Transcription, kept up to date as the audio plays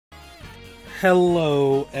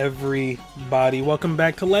Hello everybody, welcome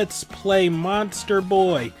back to Let's Play Monster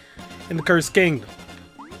Boy in the Cursed Kingdom.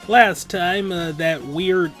 Last time, that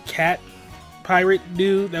weird cat pirate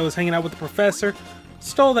dude that was hanging out with the professor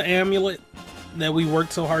stole the amulet that we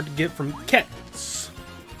worked so hard to get from cats.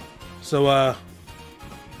 So, I'm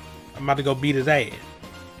about to go beat his ass.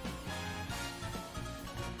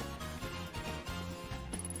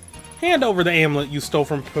 Hand over the amulet you stole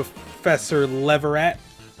from Professor Leverat.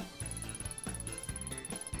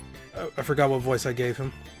 I forgot what voice I gave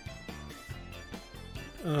him.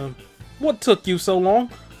 What took you so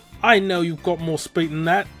long? I know you've got more speed than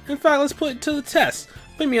that. In fact, let's put it to the test.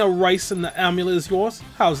 Bring me a rice and the amulet is yours.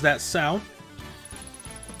 How's that sound?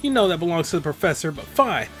 You know that belongs to the professor, but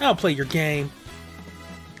fine. I'll play your game.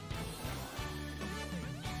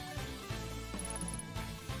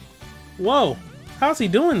 Whoa, how's he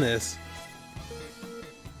doing this?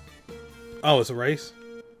 Oh, it's a race?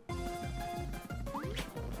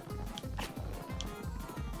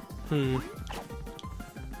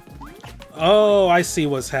 Oh, I see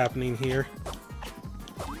what's happening here.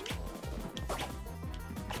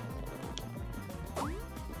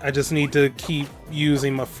 I just need to keep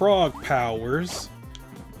using my frog powers,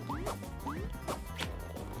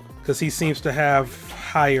 because he seems to have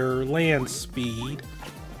higher land speed.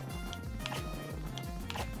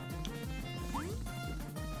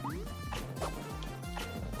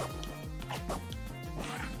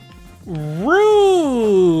 Rude!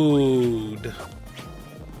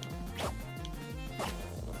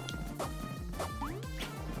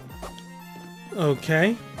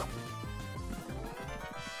 Okay.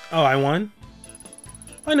 Oh, I won?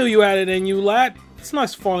 I knew you had it in you, lad. It's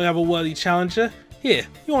nice to finally have a worthy challenger. Here,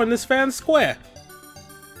 you're in this fair and square.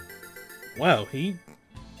 Well, he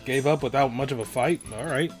gave up without much of a fight.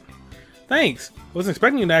 Alright. Thanks. Wasn't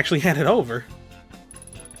expecting you to actually hand it over.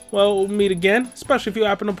 Well, we'll meet again, especially if you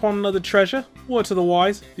happen upon another treasure. Word to the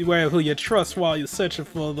wise, beware of who you trust while you're searching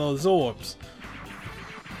for those orbs.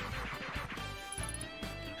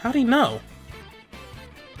 How'd he know?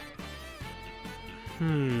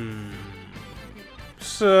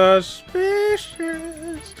 Suspicious.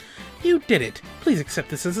 You did it. Please accept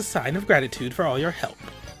this as a sign of gratitude for all your help.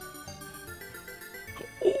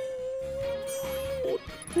 Ooh,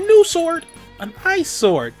 new sword! An ice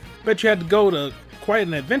sword! Bet you had to go to quite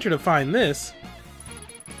an adventure to find this.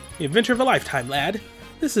 The adventure of a lifetime, lad.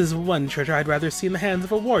 This is one treasure I'd rather see in the hands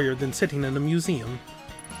of a warrior than sitting in a museum.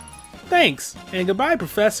 Thanks, and goodbye,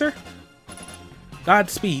 Professor.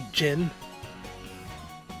 Godspeed, Jin.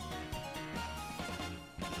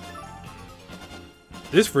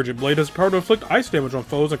 This frigid blade has the power to inflict ice damage on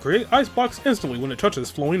foes and create ice blocks instantly when it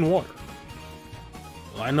touches flowing water.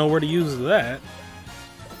 Well, I know where to use that.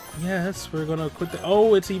 Yes, we're gonna equip the...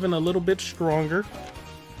 Oh, it's even a little bit stronger.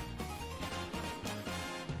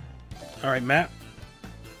 Alright, Matt.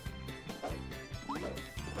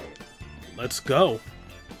 Let's go.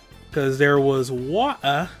 Because there was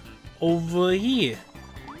water over here.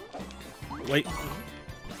 Wait.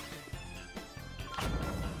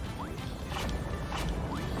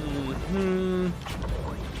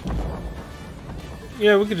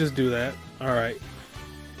 Yeah, we could just do that. Alright.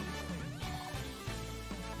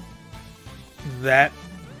 That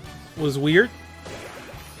was weird.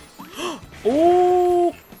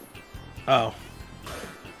 Oh! Oh.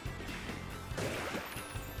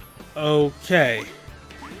 Okay.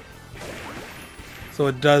 So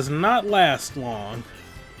it does not last long.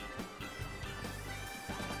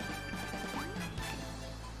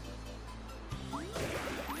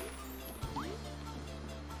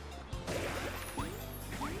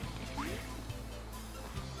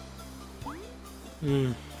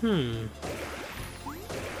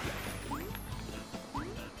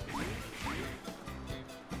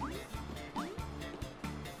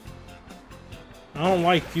 I don't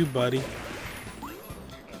like you, buddy.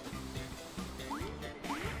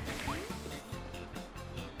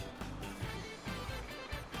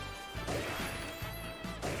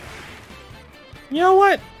 You know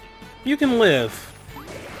what? You can live.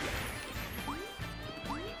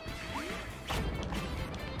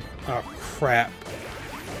 Oh, crap.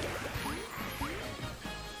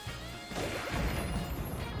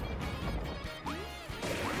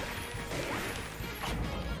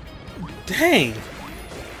 Dang!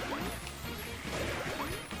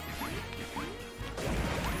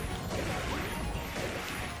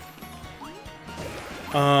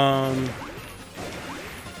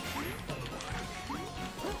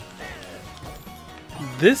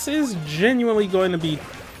 This is genuinely going to be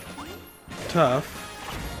tough.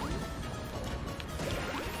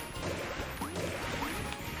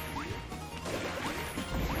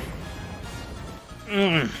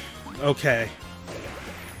 Okay.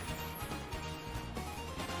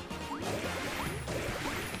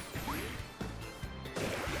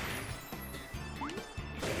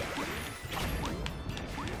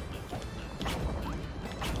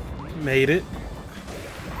 Made it.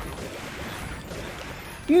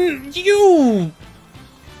 You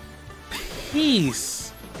piece.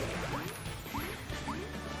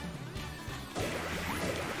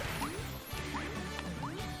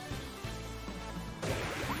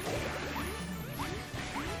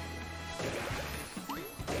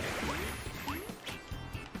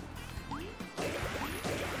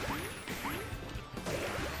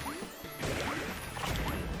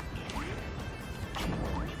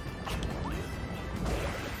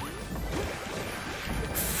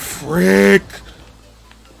 Frick!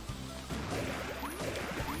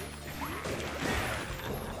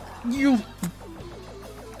 You...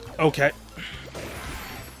 Okay.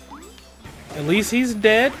 At least he's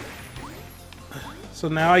dead. So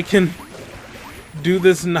now I can do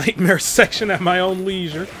this nightmare section at my own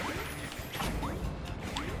leisure.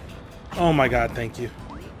 Oh my god, thank you.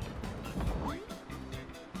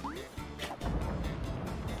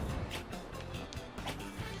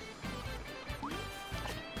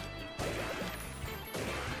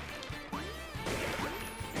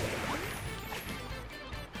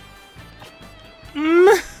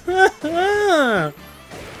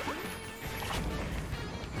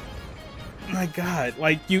 My god,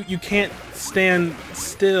 like you can't stand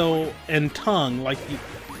still and tongue, like you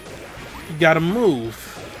gotta move.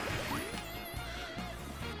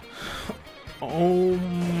 Oh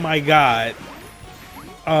my god.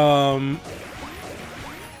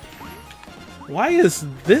 Why is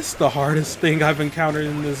this the hardest thing I've encountered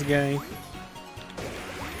in this game?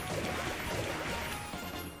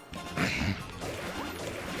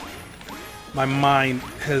 My mind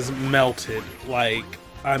has melted, like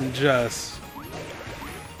I'm just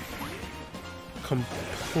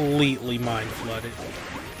completely mind flooded.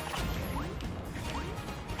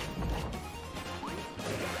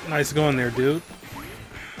 Nice going there, dude.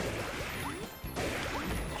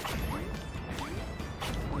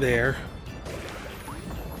 There.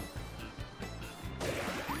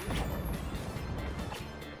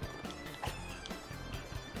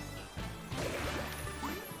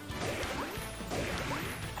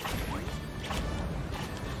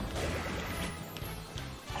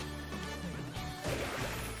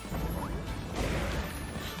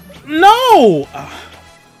 No!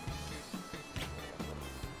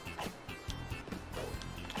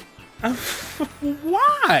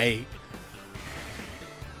 Why?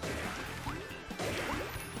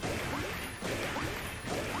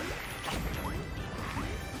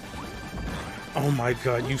 Oh my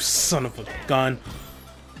god, you son of a gun.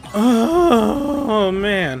 Oh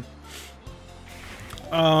man.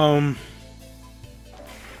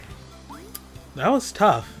 That was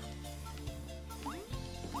tough.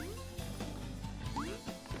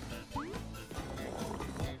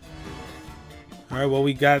 Alright, well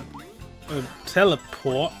we got a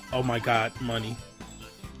teleport. Oh my god, money.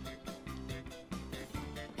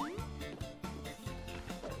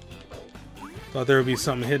 Thought there would be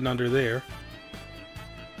something hidden under there.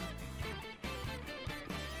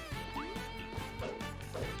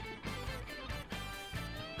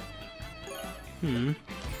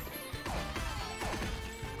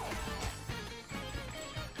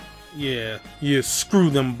 Yeah, screw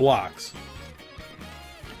them blocks.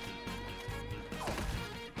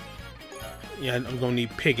 Yeah, I'm gonna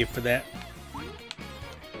need Piggy for that.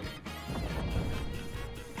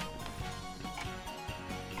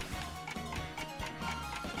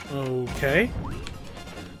 Okay.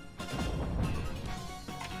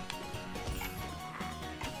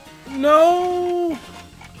 No!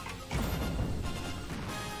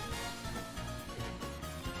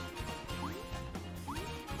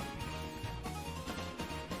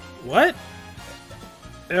 What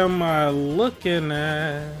am I looking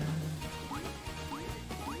at?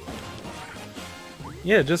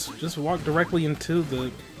 Yeah, just walk directly into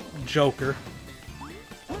the Joker.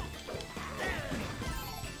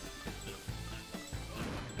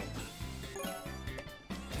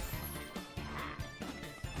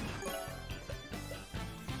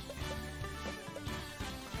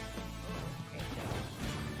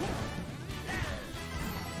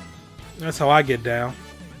 That's how I get down.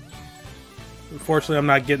 Unfortunately, I'm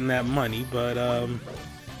not getting that money, but,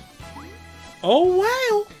 oh,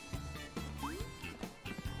 wow!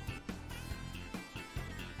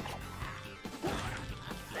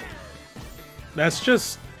 That's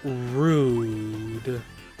just rude.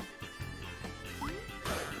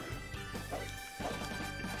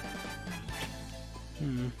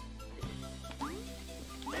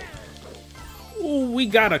 Ooh, we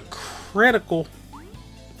got a critical.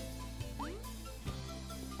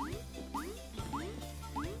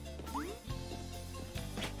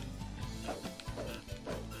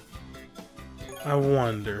 I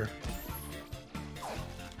wonder.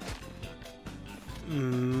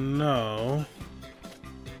 No.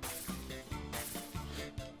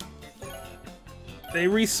 They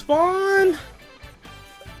respawn?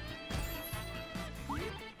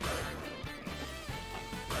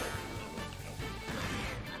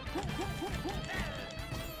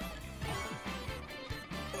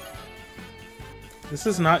 This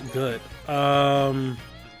is not good.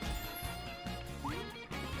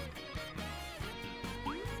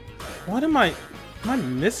 What am I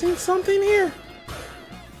missing something here?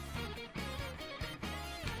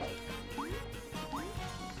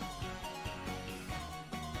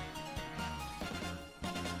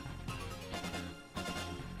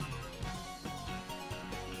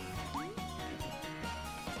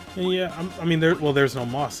 Yeah, I mean, there's no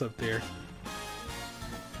moss up there.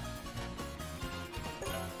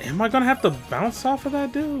 Am I gonna have to bounce off of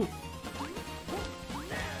that dude?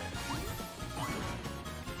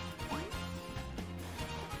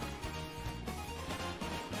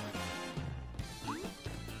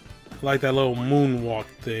 Like that little moonwalk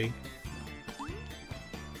thing.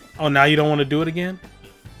 Oh, now you don't want to do it again?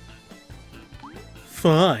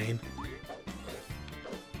 Fine.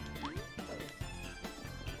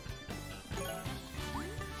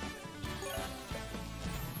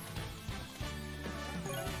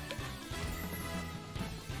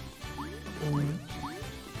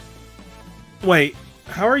 Wait,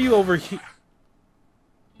 how are you over here?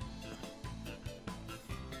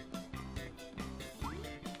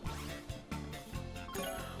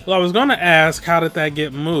 Well, I was gonna ask, how did that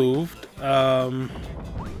get moved? So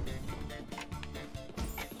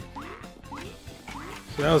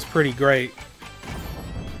that was pretty great.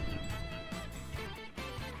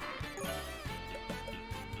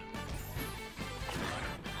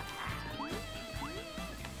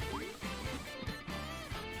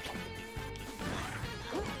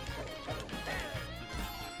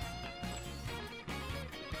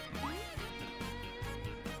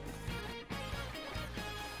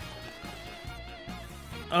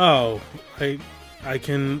 Oh, I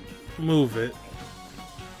can move it.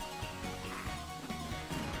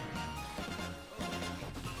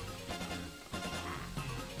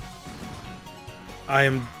 I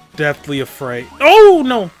am deathly afraid. Oh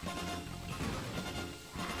no!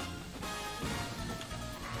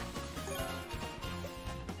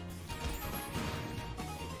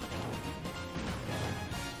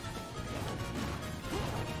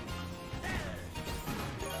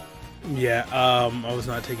 Yeah, I was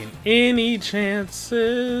not taking any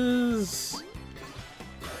chances.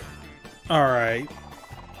 Alright.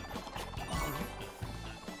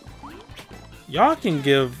 Y'all can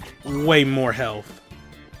give way more health.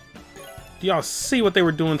 Do y'all see what they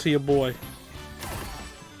were doing to your boy?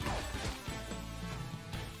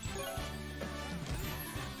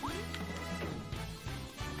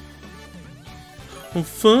 Well,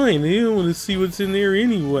 fine. They don't want to see what's in there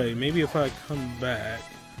anyway. Maybe if I come back.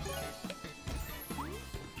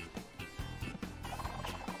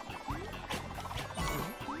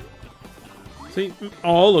 See,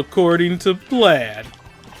 all according to plan.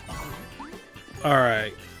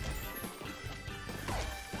 Alright.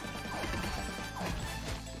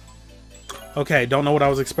 Okay, don't know what I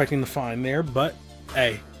was expecting to find there, but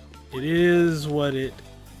hey, it is what it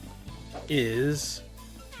is.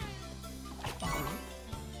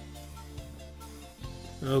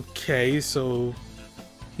 Okay, so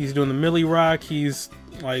he's doing the Millie Rock, he's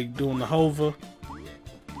like doing the Hova.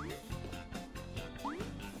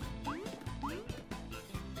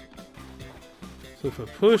 So if I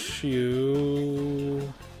push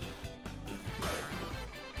you...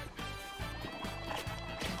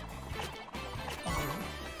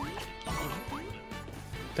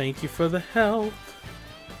 Thank you for the help.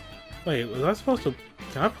 Wait, was I supposed to...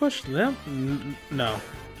 Can I push them? No.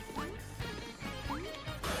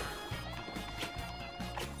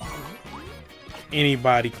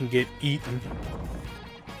 Anybody can get eaten.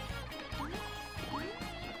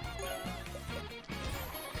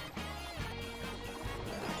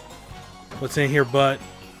 What's in here, bud?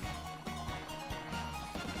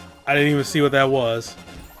 I didn't even see what that was.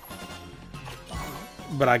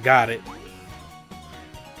 But I got it.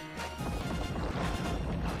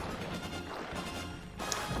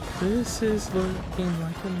 This is looking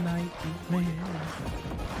like a nightmare.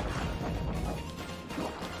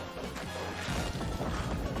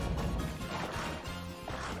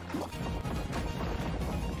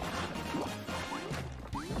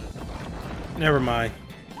 Never mind.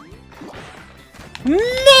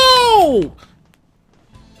 No!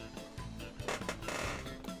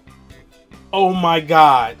 Oh my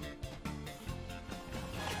god.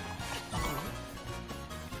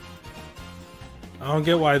 I don't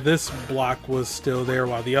get why this block was still there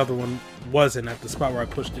while the other one wasn't at the spot where I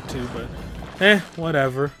pushed it to, but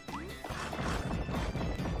whatever.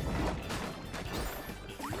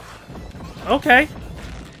 Okay.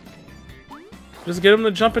 Just get him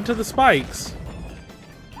to jump into the spikes.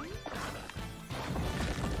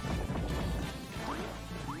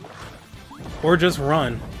 Or just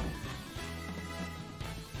run.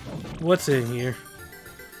 What's in here?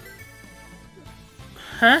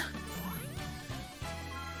 Huh?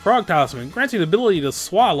 Frog Talisman grants you the ability to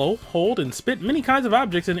swallow, hold, and spit many kinds of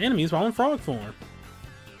objects and enemies while in frog form.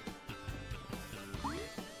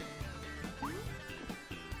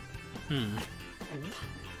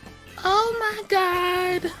 Oh my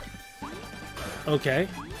god! Okay.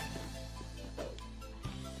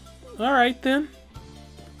 Alright then.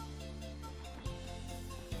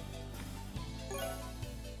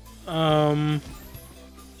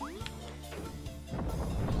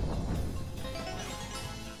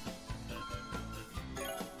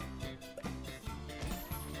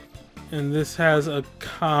 And this has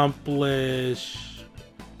accomplished...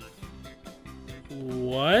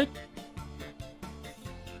 What?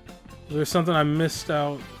 There's something I missed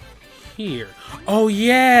out here. Oh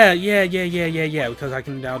yeah! Yeah, because I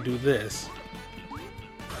can now do this.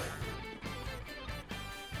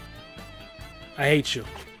 I hate you.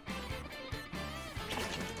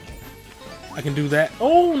 I can do that.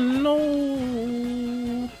 Oh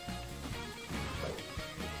no!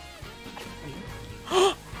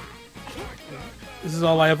 This is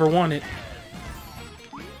all I ever wanted.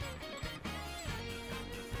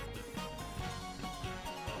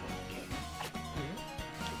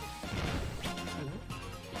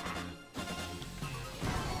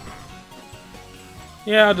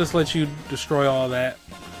 Yeah, I'll just let you destroy all that.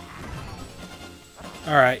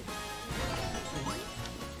 Alright.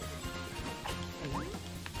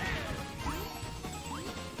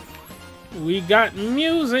 We got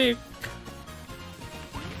music!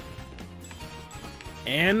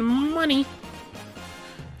 And money!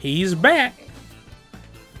 He's back!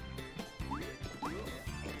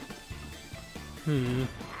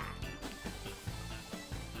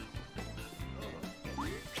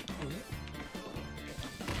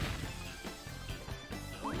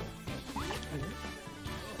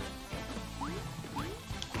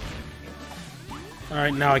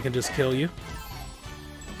 Alright, now I can just kill you.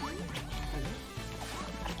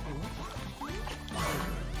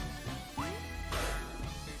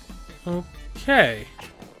 Okay.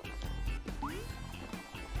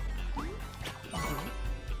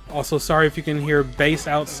 Also, sorry if you can hear bass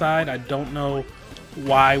outside. I don't know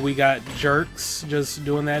why we got jerks just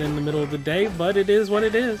doing that in the middle of the day, but it is what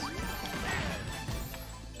it is.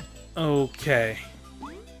 Okay.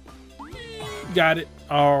 Got it.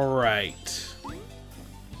 Alright.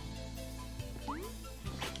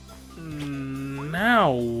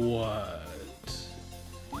 Now what?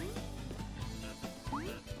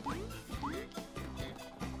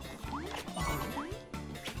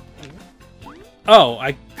 Oh,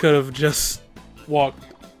 I could have just walked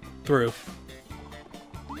through.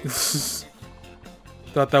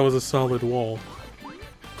 Thought that was a solid wall.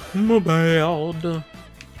 My bad.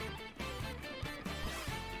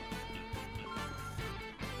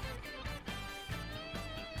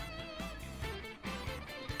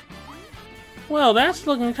 Well, that's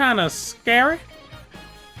looking kind of scary.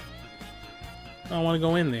 I don't want to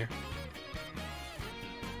go in there.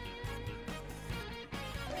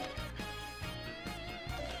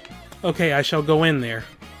 Okay, I shall go in there.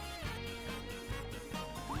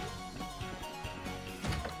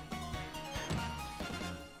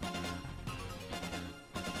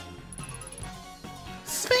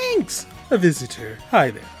 Sphinx! A visitor. Hi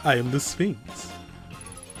there, I am the Sphinx.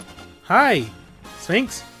 Hi,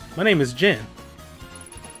 Sphinx. My name is Jen.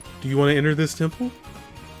 Do you want to enter this temple?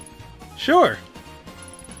 Sure.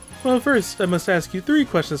 Well, first, I must ask you 3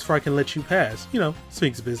 questions before I can let you pass. You know,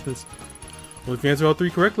 Sphinx business. Well, if you answer all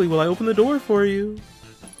 3 correctly, will I open the door for you?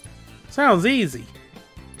 Sounds easy.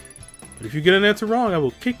 But if you get an answer wrong, I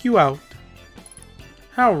will kick you out.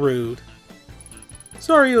 How rude.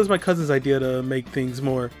 Sorry, it was my cousin's idea to make things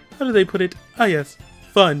more, how do they put it? Ah yes,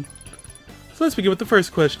 fun. So let's begin with the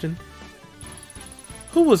first question.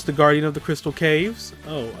 Who was the guardian of the Crystal Caves?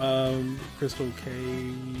 Oh, Crystal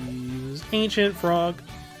Caves... Ancient Frog.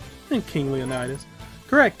 And King Leonidas.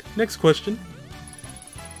 Correct. Next question.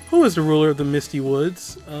 Who is the ruler of the Misty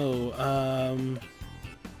Woods? Oh,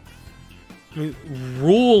 I mean,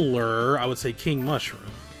 ruler, I would say King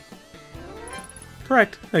Mushroom.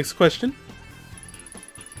 Correct. Next question.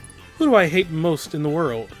 Who do I hate most in the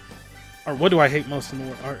world? Or what do I hate most in the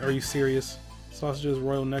world? Are you serious? Sausages,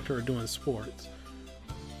 Royal Nectar, or doing sports?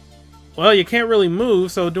 Well, you can't really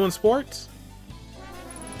move, so doing sports?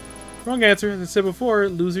 Wrong answer. As I said before,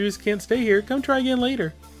 losers can't stay here. Come try again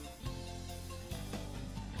later.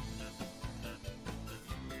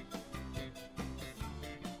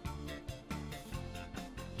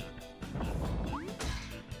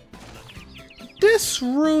 This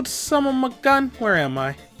rude son of a gun. Where am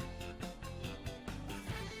I?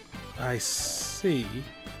 I see.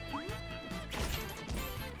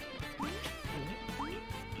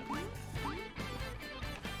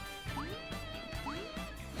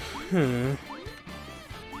 You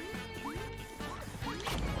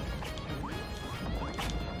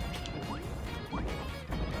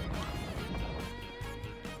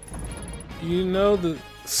know the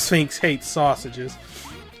Sphinx hates sausages.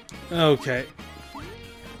 Okay.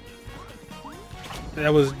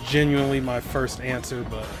 That was genuinely my first answer,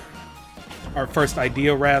 but... Our first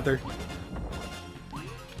idea, rather.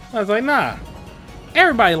 I was like, nah.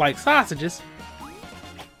 Everybody likes sausages.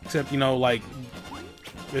 Except, you know, like...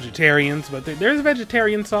 vegetarians, but there's a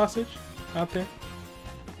vegetarian sausage out there.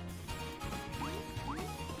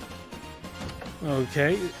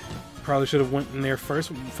 Okay. Probably should have went in there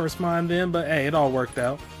first mine then, but hey, it all worked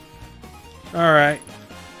out. Alright.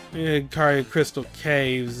 Kari Crystal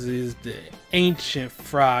Caves is the ancient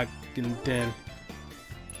frog and den.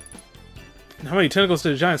 How many tentacles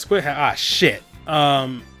did a giant squid have? Ah, shit.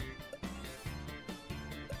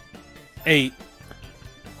 8.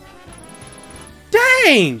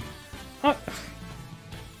 Dang!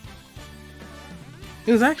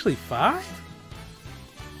 It was actually 5?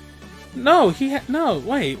 No, he had... No,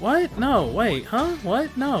 wait, what? No, wait, huh?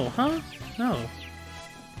 What? No, huh? No.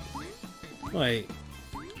 Wait.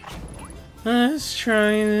 Let's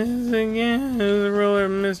try this again. The ruler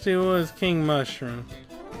of Misty was King Mushroom.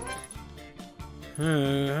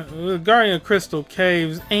 Guardian of Crystal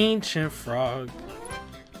Caves, ancient frog.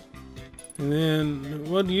 And then,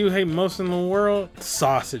 what do you hate most in the world?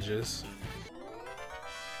 Sausages.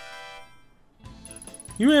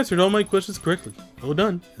 You answered all my questions correctly. Well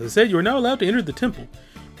done. As I said, you are now allowed to enter the temple.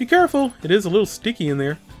 Be careful, it is a little sticky in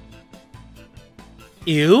there.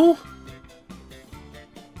 Ew?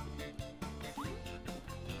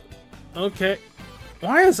 Okay.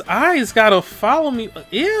 Why has eyes gotta follow me?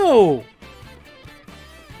 Ew!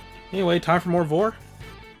 Anyway, time for more vor.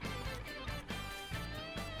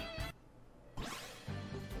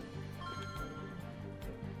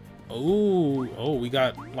 Oh, we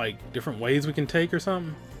got like different ways we can take or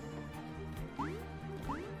something.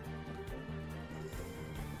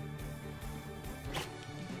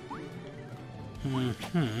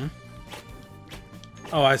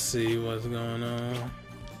 Oh, I see what's going on.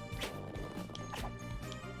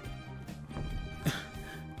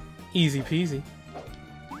 Easy peasy.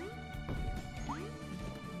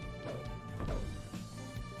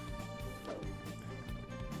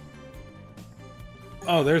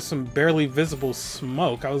 Oh, there's some barely visible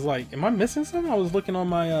smoke. I was like, am I missing something? I was looking on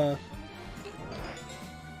my,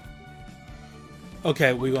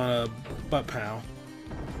 Okay, we're gonna butt pound.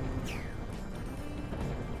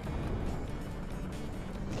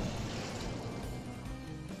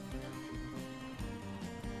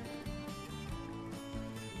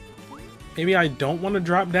 Maybe I don't want to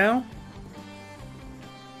drop down?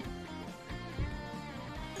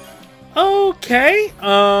 Okay,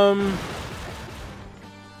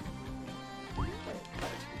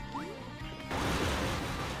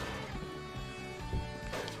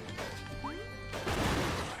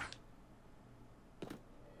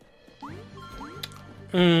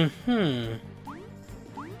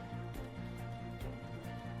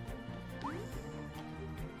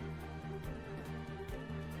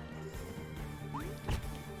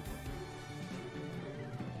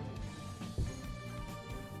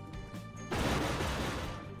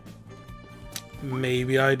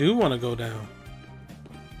 maybe I do want to go down.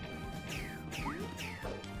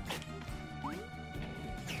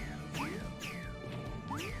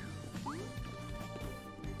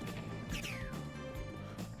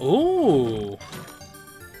 Ooh.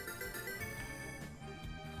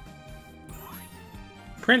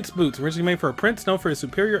 Prince boots, originally made for a prince known for his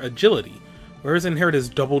superior agility. Whereas inherit his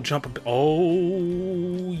double jump.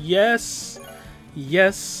 Oh, yes.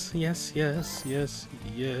 Yes, yes, yes, yes,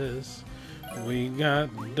 yes. We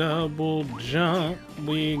got double jump.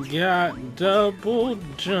 We got double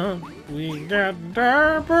jump. We got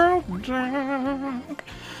double jump.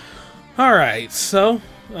 Alright, so,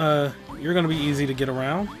 you're gonna be easy to get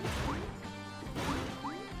around.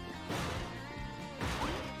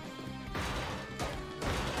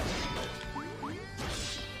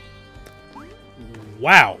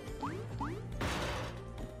 Wow.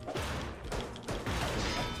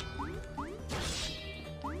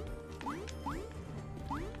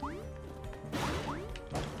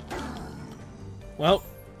 Well,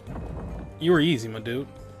 you were easy, my dude.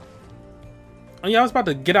 Oh yeah, I was about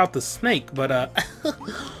to get out the snake, but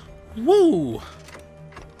woo!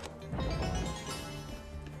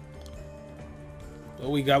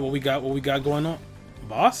 What we got going on?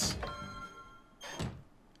 Boss?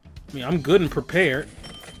 I mean, I'm good and prepared.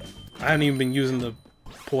 I haven't even been using the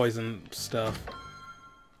poison stuff.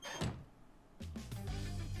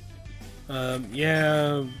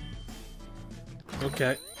 Yeah.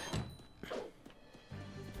 Okay.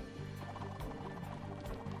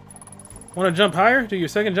 Want to jump higher? Do your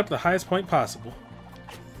second jump to the highest point possible.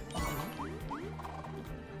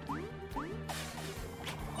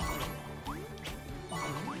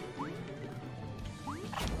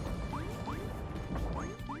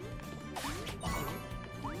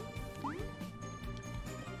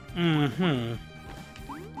 Mm-hmm.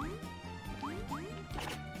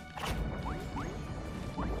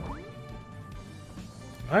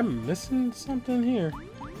 I'm missing something here.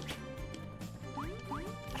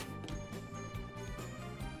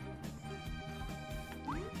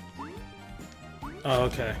 Oh,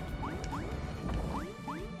 okay.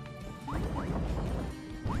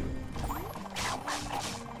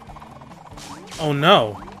 Oh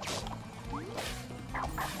no.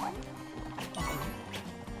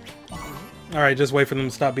 Alright, just wait for them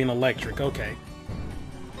to stop being electric. Okay.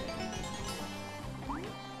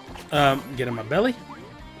 Get in my belly.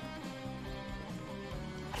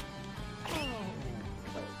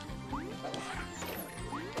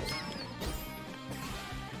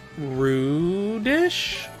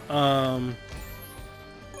 Rude-ish?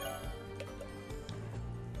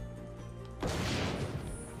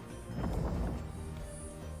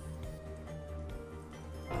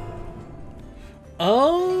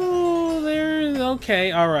 Oh, there's...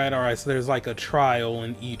 Okay, alright. So there's like a trial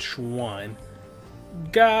in each one.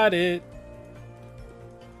 Got it.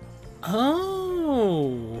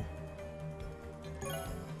 Oh.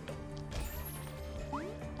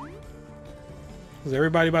 Is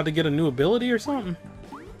everybody about to get a new ability or something?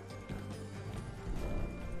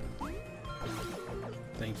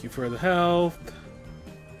 Thank you for the health.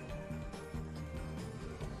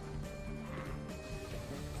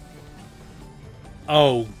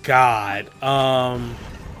 Oh God. I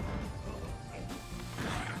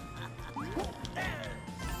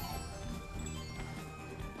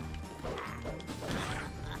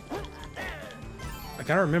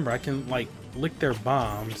gotta remember I can like lick their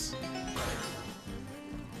bombs.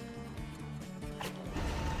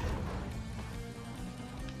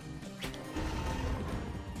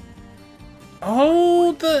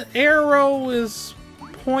 Oh, the arrow is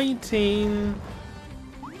pointing.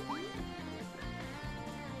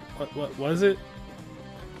 What was it?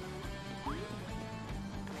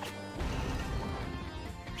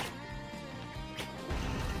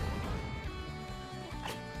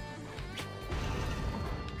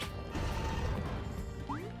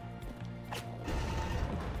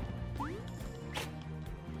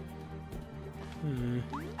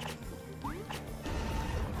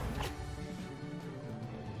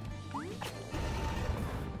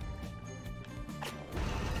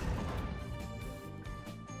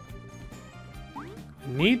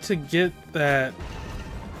 Need to get that.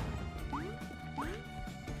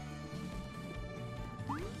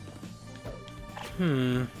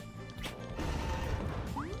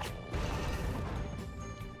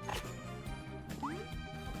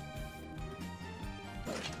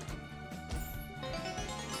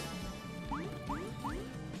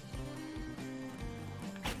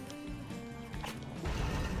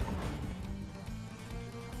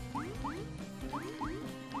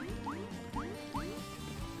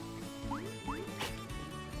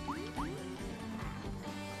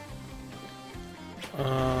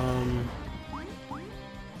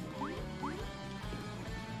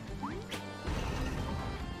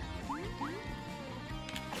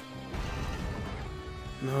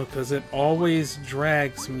 No, because it always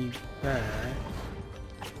drags me back.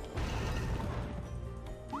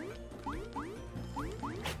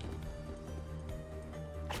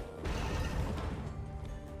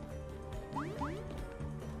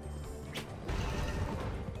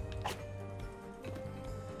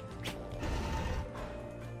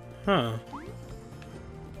 Huh.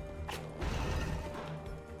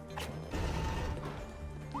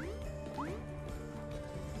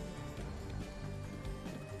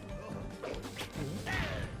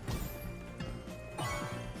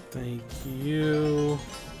 you.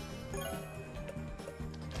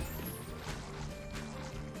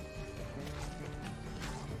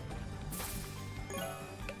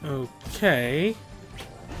 Okay.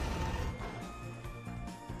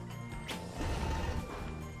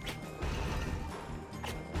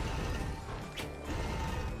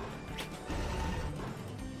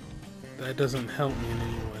 That doesn't help me in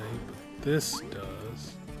any way, but this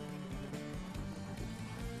does.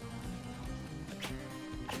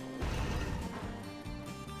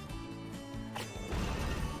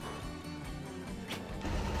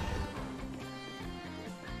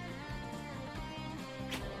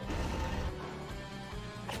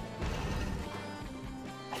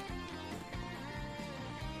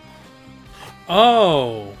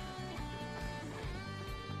 Oh!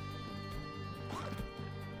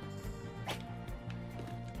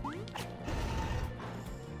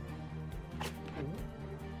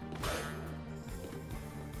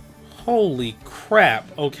 Holy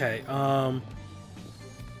crap. Okay,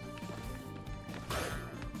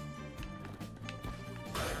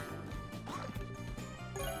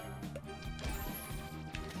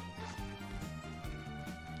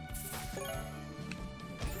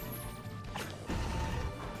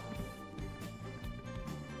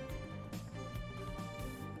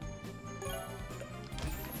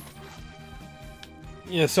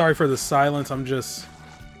 yeah, sorry for the silence. I'm just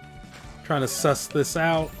trying to suss this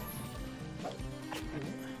out.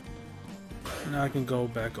 Now I can go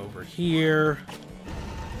back over here.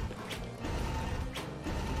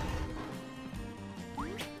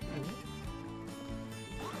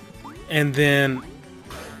 And then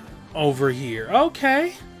over here.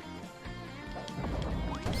 Okay.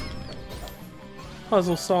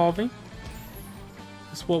 Puzzle solving.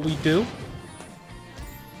 That's what we do.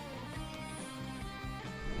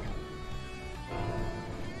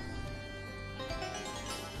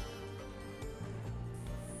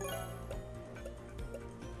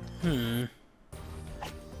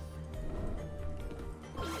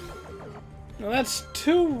 Now that's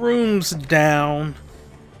 2 rooms down.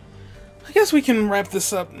 I guess we can wrap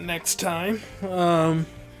this up next time. You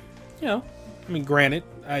know, I mean, granted,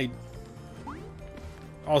 I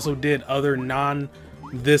also did other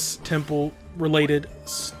this temple related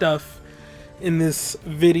stuff in this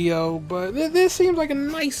video, but this seems like a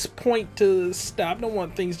nice point to stop. Don't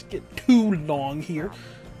want things to get too long here.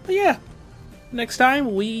 But yeah, next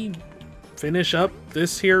time we finish up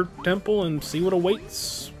this here temple and see what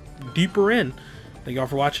awaits deeper in. Thank y'all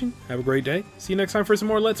for watching. Have a great day. See you next time for some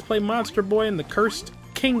more Let's Play Monster Boy and the Cursed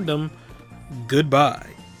Kingdom. Goodbye.